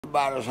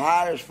about as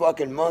hot as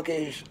fucking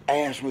monkeys'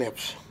 ass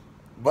lips.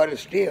 But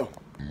it's still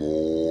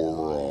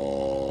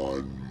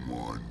Moron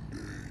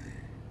Monday.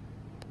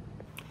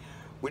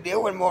 We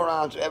deal with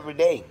morons every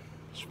day,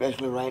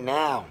 especially right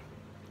now.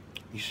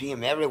 You see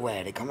them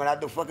everywhere. They coming out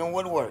the fucking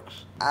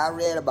woodworks. I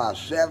read about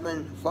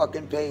 7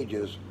 fucking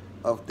pages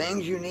of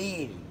things you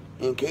need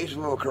in case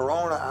of a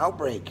corona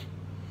outbreak.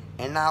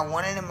 And now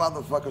one of them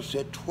motherfuckers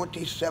said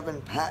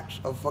 27 packs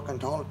of fucking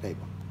toilet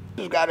paper.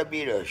 This has got to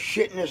be the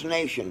shittingest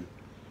nation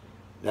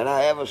that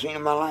I ever seen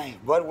in my life.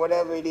 But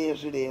whatever it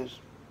is, it is.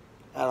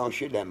 I don't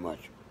shit that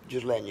much.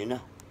 Just letting you know.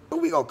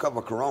 We gonna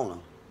cover corona.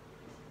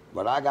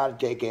 But I gotta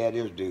take care of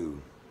this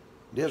dude.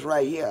 This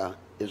right here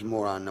is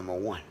moron number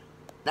 1.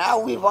 Now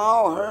we've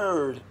all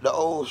heard the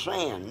old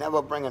saying,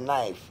 never bring a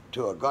knife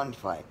to a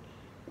gunfight.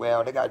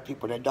 Well, they got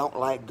people that don't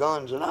like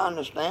guns, and I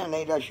understand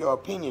that's your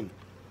opinion.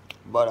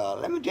 But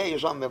let me tell you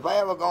something, if I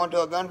ever go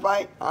into a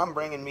gunfight, I'm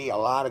bringing me a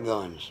lot of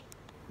guns.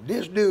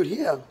 This dude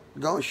here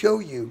gonna show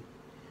you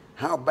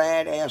how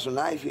badass a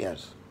knife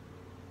is.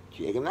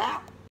 Check him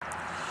out.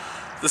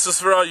 This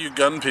is for all you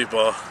gun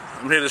people.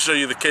 I'm here to show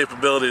you the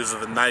capabilities of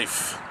the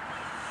knife.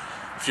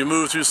 If you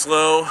move too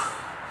slow,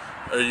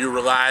 or you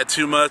rely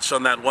too much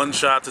on that one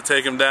shot to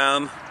take him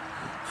down,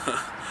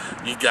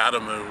 you gotta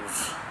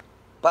move.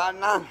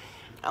 Partner,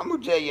 I'm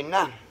gonna tell you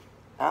now,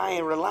 I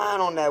ain't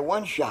relying on that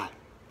one shot.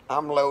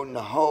 I'm loading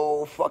the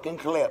whole fucking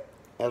clip,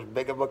 as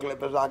big of a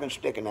clip as I can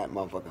stick in that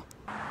motherfucker.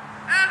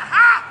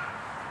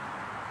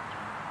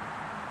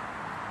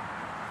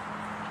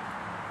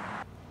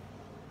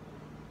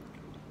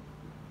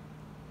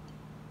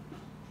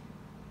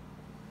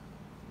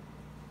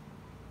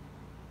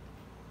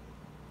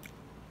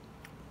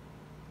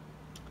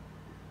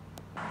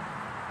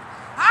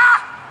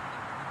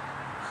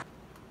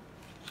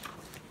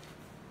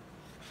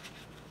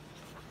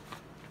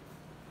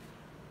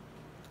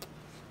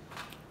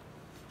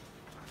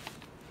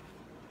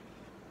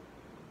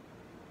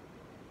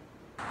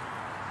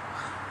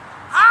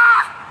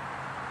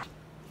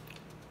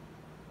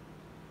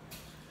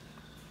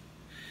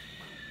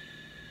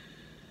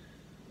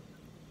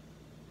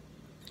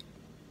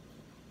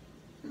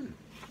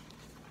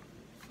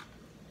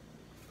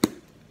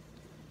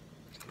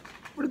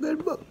 Pretty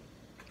good book.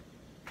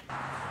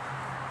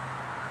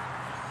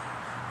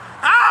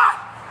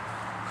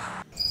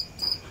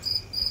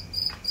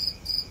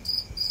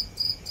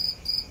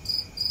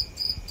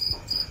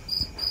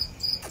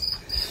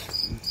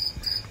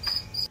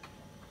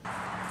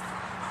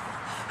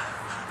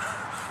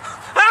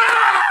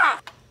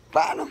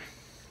 Partner,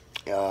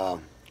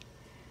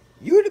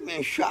 you'd have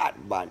been shot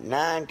about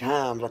 9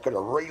 times. I could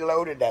have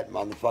reloaded that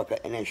motherfucker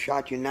and then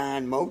shot you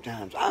 9 more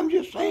times. I'm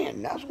just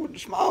saying, that's with the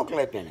small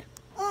clip in it.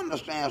 I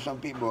understand some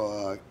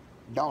people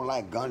don't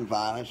like gun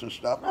violence and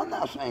stuff. I'm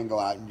not saying go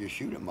out and just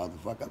shoot a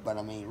motherfucker, but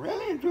I mean,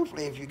 really and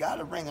truthfully, if you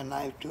gotta bring a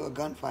knife to a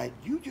gunfight,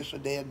 you just a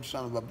dead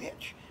son of a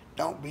bitch.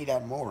 Don't be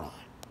that moron.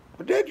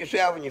 Protect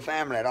yourself and your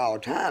family at all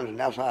times, and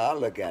that's how I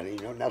look at it,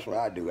 you know, that's what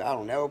I do. I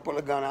don't ever pull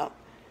a gun out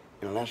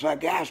unless I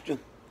got to.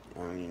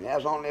 I mean,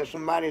 that's only if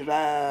somebody's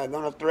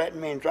gonna threaten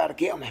me and try to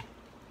kill me.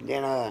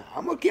 Then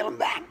I'm gonna kill him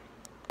back.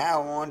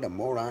 Now on to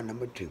moron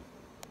number 2.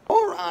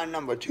 Moron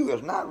number 2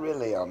 is not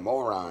really a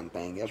moron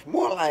thing. It's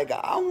more like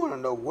I want to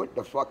know what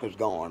the fuck is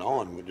going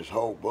on with this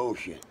whole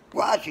bullshit.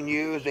 Watching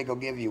news, they gonna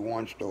give you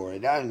one story.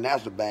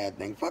 That's a bad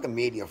thing. Fucking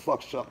media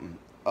fucks something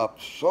up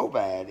so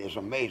bad, it's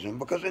amazing,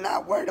 because they're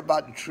not worried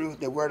about the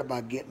truth. They're worried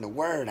about getting the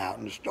word out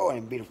in the story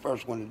and be the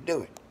first one to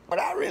do it. What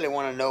I really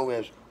want to know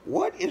is,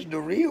 what is the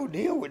real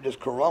deal with this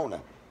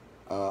corona?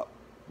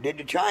 Did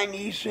the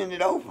Chinese send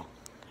it over?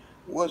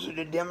 Was it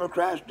the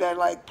Democrats that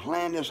like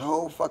planned this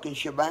whole fucking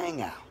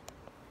shebang out?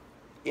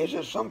 Is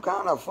it some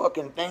kind of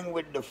fucking thing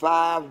with the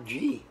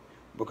 5G?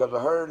 Because I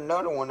heard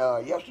another one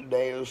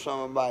yesterday. It was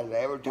something about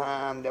every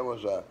time there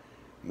was a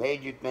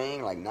major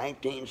thing, like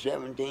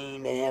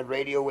 1917, they had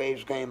radio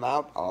waves came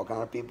out. All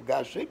kind of people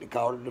got sick. They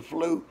called it the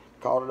flu,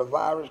 called it a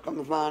virus. Come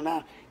to find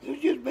out, it was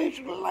just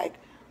basically like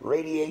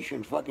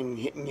radiation fucking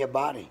hitting your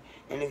body.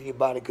 And if your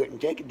body couldn't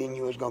take it, then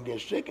you was going to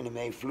get sick, and it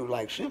made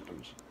flu-like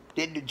symptoms.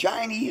 Did the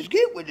Chinese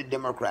get with the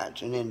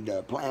Democrats and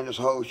then plan this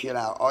whole shit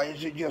out? Or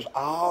is it just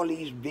all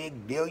these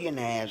big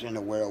billionaires in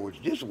the world,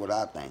 which this is what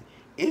I think.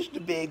 It's the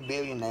big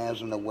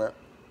billionaires in the world.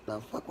 The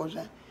fuck was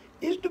that?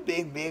 It's the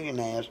big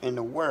billionaires in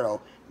the world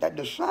that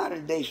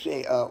decided, they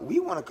say, we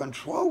want to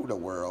control the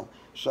world,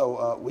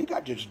 so we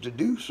got to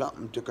do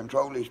something to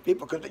control these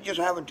people because they're just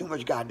having too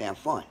much goddamn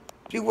fun.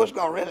 See, what's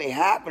going to really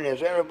happen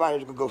is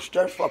everybody's going to go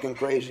stir fucking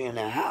crazy in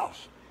their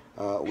house.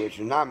 Which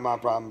is not my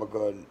problem,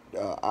 because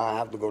I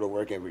have to go to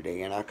work every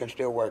day, and I can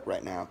still work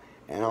right now,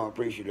 and I'm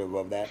appreciative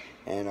of that.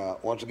 And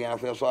once again, I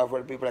feel sorry for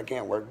the people that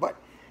can't work, but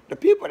the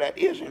people that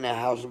is in their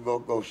house will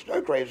go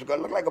stir crazy, because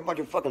it look like a bunch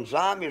of fucking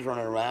zombies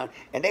running around,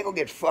 and they gonna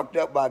get fucked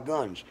up by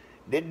guns.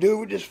 That dude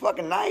with this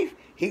fucking knife,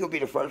 he gonna be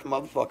the first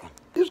motherfucker.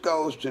 This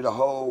goes to the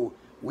whole,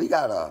 we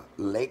got a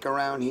lake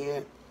around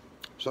here,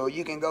 so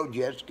you can go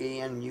jet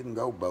skiing, you can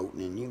go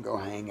boating, and you can go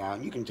hang out,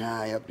 and you can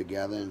tie up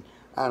together, and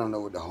I don't know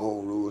what the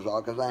whole rules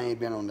are, because I ain't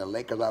been on the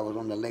lake, because I was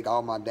on the lake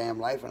all my damn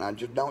life, and I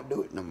just don't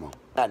do it no more.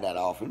 Not that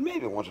often,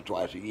 maybe once or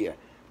twice a year.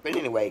 But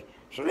anyway,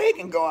 so they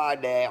can go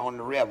out there on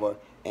the river,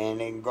 and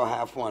they can go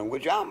have fun,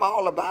 which I'm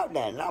all about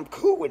that, and I'm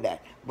cool with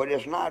that. But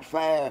it's not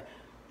fair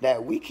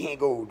that we can't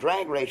go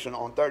drag racing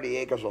on 30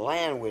 acres of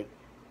land with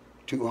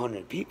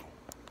 200 people.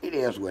 It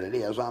is what it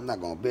is. I'm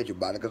not going to bitch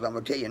about it, because I'm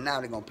going to tell you now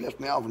they're going to piss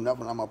me off enough,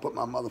 and I'm going to put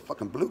my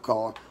motherfucking blue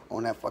car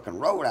on that fucking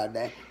road out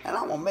there, and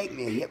I'm going to make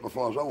me a hit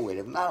before it's over with.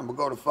 If not, I'm going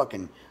to go to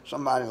fucking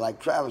somebody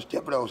like Travis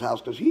Thibodeau's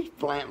house, because he's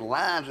planting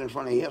lines in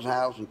front of his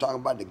house and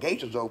talking about the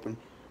gates is open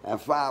at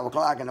 5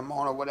 o'clock in the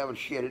morning or whatever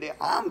shit it is.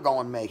 I'm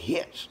going to make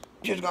hits.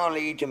 Which is going to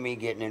lead to me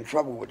getting in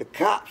trouble with the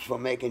cops for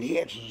making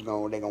hits. They're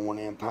going to want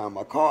to impound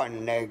my car, and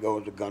then there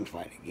goes the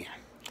gunfight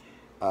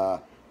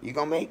again. You're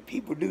going to make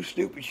people do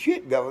stupid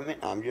shit, government.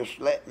 I'm just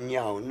letting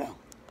y'all know.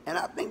 And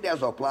I think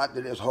there's a plot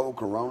to this whole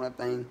corona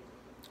thing,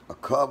 a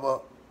cover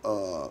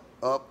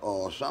up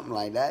or something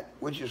like that,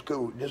 which is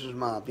cool. This is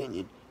my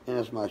opinion, and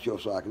it's my show,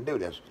 so I can do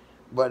this.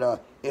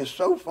 But it's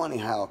so funny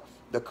how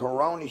the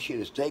corona shit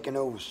is taking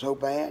over so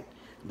bad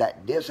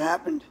that this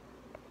happened.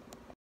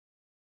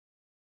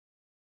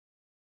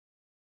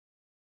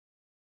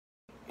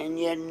 And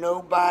yet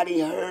nobody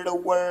heard a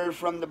word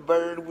from the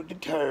bird with the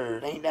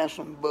turd. Ain't that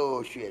some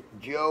bullshit?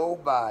 Joe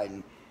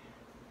Biden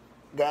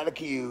got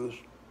accused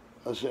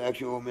of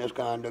sexual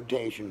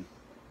misconductation,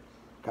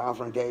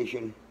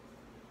 confrontation,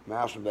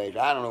 masturbation.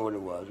 I don't know what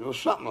it was. It was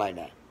something like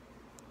that.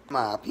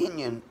 My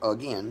opinion,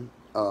 again,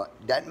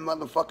 that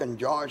motherfucking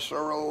George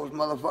Soros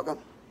motherfucker,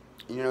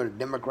 you know, the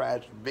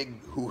Democrats'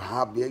 big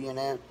hoo-ha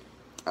billionaire,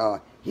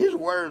 his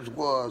words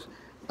was,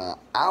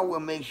 I will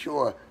make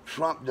sure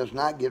Trump does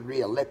not get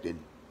reelected,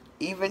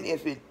 even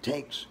if it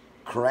takes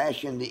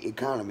crashing the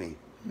economy.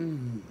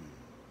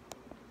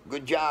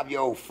 Good job, you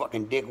old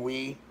fucking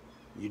dickweed.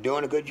 You're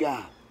doing a good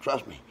job.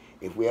 Trust me.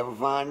 If we ever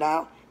find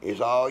out it's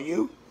all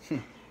you,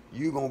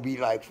 you gonna be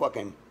like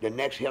fucking the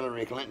next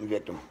Hillary Clinton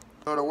victim.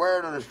 So the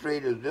word on the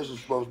street is this is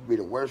supposed to be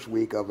the worst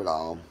week of it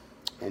all,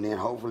 and then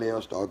hopefully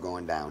it'll start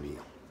going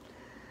downhill.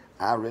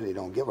 I really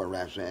don't give a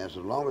rat's ass. As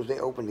long as they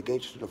open the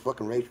gates to the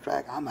fucking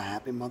racetrack, I'm a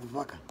happy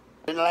motherfucker.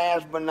 And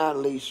last but not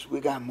least, we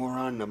got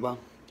moron number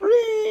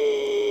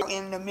 3.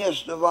 In the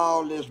midst of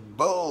all this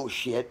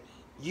bullshit,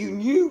 you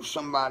knew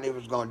somebody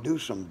was gonna do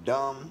some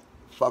dumb,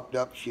 fucked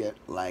up shit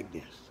like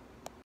this.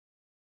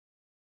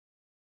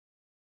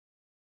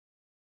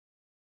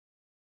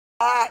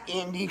 Why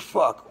in the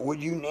fuck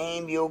would you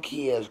name your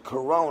kids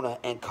Corona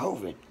and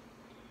COVID?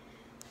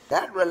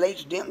 That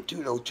relates them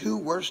to the two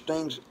worst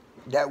things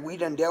that we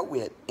done dealt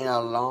with in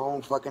a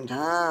long fucking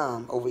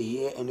time over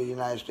here in the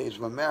United States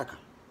of America.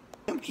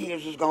 Them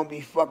kids is gonna be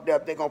fucked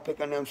up. They gonna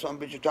pick on them some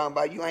bitch you're talking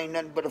about. You ain't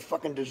nothing but a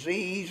fucking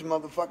disease,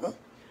 motherfucker.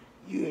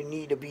 You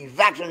need to be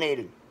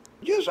vaccinated.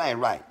 Just ain't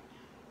right.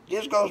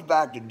 This goes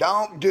back to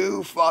don't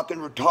do fucking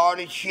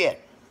retarded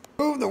shit.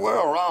 Prove the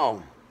world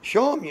wrong.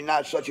 Show them you're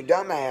not such a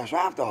dumbass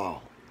after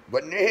all.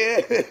 But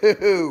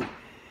no.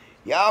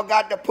 Y'all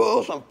got to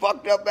pull some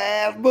fucked up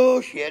ass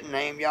bullshit and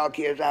name y'all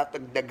kids after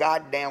the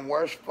goddamn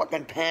worst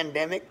fucking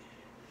pandemic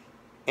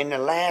in the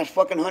last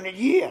fucking 100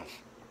 years.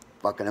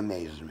 Fucking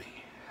amazes me.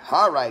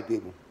 All right,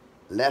 people.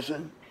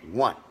 Lesson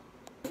 1.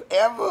 If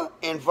ever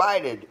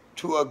invited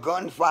to a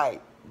gunfight,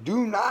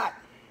 do not,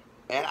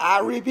 and I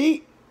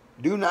repeat,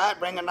 do not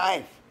bring a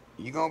knife.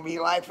 You're going to be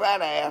like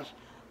fat ass,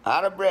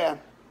 out of breath.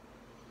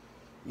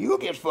 You'll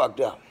get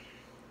fucked up.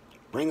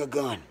 Bring a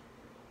gun.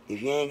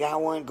 If you ain't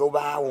got one, go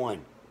buy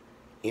one.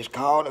 It's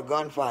called a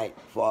gunfight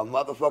for a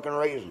motherfucking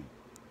reason.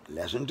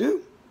 Lesson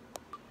 2.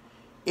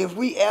 If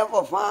we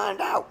ever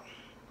find out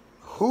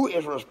who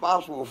is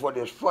responsible for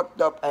this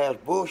fucked up ass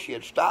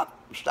bullshit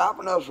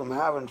stopping us from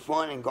having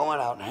fun and going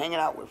out and hanging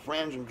out with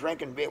friends and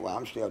drinking beer. Well,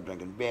 I'm still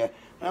drinking beer,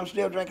 and I'm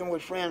still drinking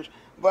with friends,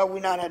 but we're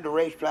not at the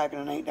racetrack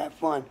and it ain't that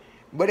fun.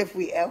 But if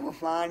we ever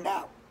find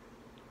out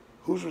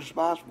who's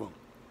responsible,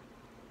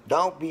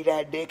 don't be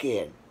that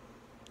dickhead,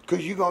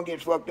 because you're going to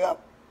get fucked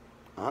up.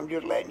 I'm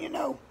just letting you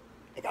know.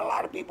 They got a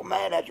lot of people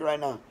mad at you right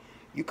now.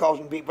 You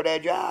costing people their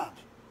jobs.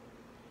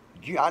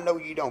 I know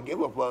you don't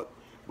give a fuck,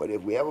 but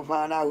if we ever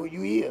find out who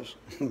you is,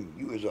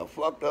 you is a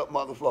fucked up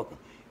motherfucker.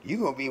 You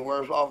gonna be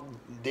worse off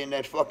than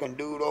that fucking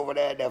dude over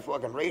there at that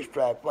fucking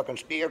racetrack, fucking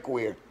steer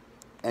queer.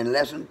 And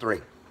lesson 3.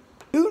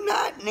 Do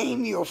not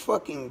name your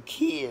fucking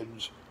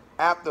kids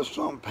after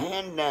some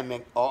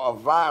pandemic or a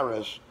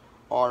virus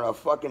or a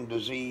fucking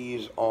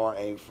disease or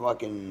a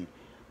fucking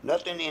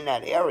nothing in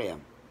that area.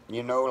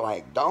 You know,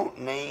 like, don't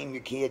name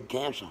your kid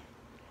Cancer.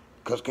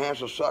 Because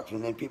cancer sucks,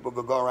 and then people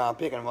could go around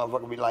picking a motherfucker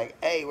and be like,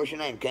 hey, what's your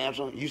name,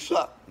 Cancer? You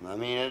suck. I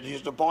mean, it's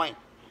just the point,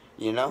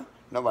 you know?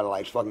 Nobody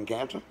likes fucking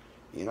cancer,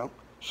 you know?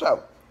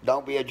 So,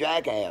 don't be a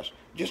jackass.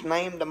 Just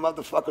name the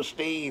motherfucker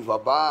Steve or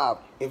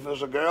Bob. If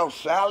it's a girl,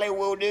 Sally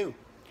will do,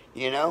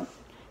 you know?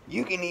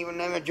 You can even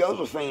name it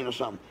Josephine or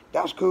something.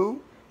 That's cool.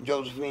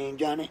 Josephine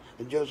Johnny,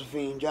 and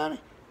Josephine Johnny.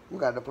 We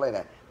got to play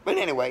that. But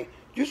anyway,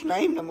 just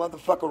name the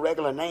motherfucker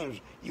regular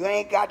names. You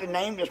ain't got to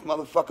name this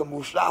motherfucker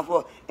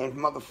Mustafa and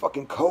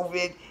motherfucking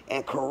COVID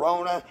and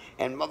Corona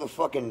and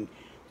motherfucking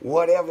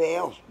whatever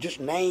else. Just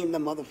name the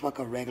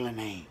motherfucker regular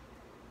name.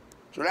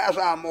 So that's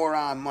our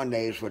Moron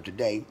Mondays for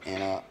today,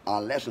 and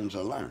our lessons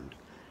are learned.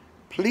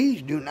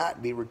 Please do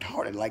not be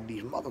retarded like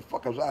these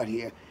motherfuckers out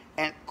here,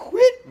 and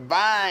quit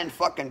buying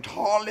fucking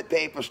toilet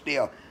paper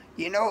still.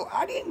 You know,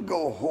 I didn't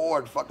go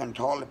hoard fucking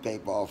toilet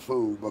paper or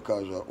food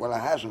because, well, I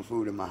had some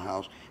food in my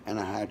house and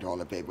I had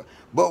toilet paper.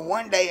 But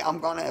one day I'm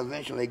going to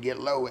eventually get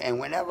low.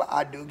 And whenever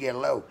I do get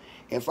low,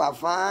 if I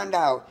find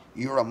out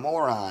you're a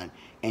moron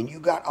and you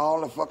got all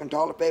the fucking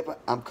toilet paper,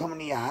 I'm coming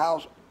to your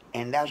house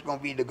and that's going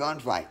to be the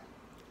gunfight.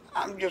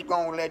 I'm just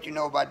going to let you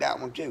know about that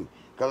one too.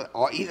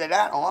 Or either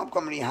that or I'm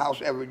coming to your house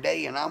every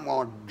day and I'm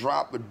going to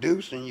drop a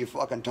deuce in your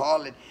fucking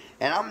toilet.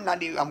 And I'm going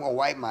to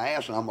wipe my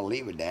ass and I'm going to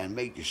leave it there and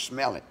make you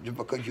smell it just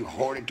because you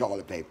hoarded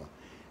toilet paper.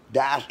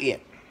 That's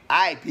it. All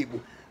right,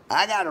 people.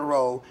 I got to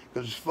roll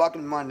because it's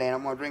fucking Monday and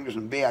I'm going to drink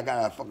some beer. I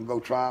got to fucking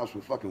go try out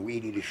some fucking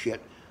weed eater shit.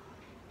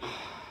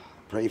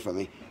 Pray for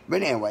me.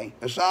 But anyway,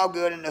 it's all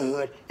good in the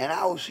hood. And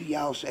I will see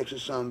y'all sexy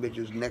son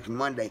bitches next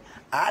Monday.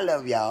 I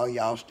love y'all.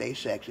 Y'all stay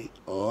sexy.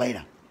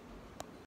 Later.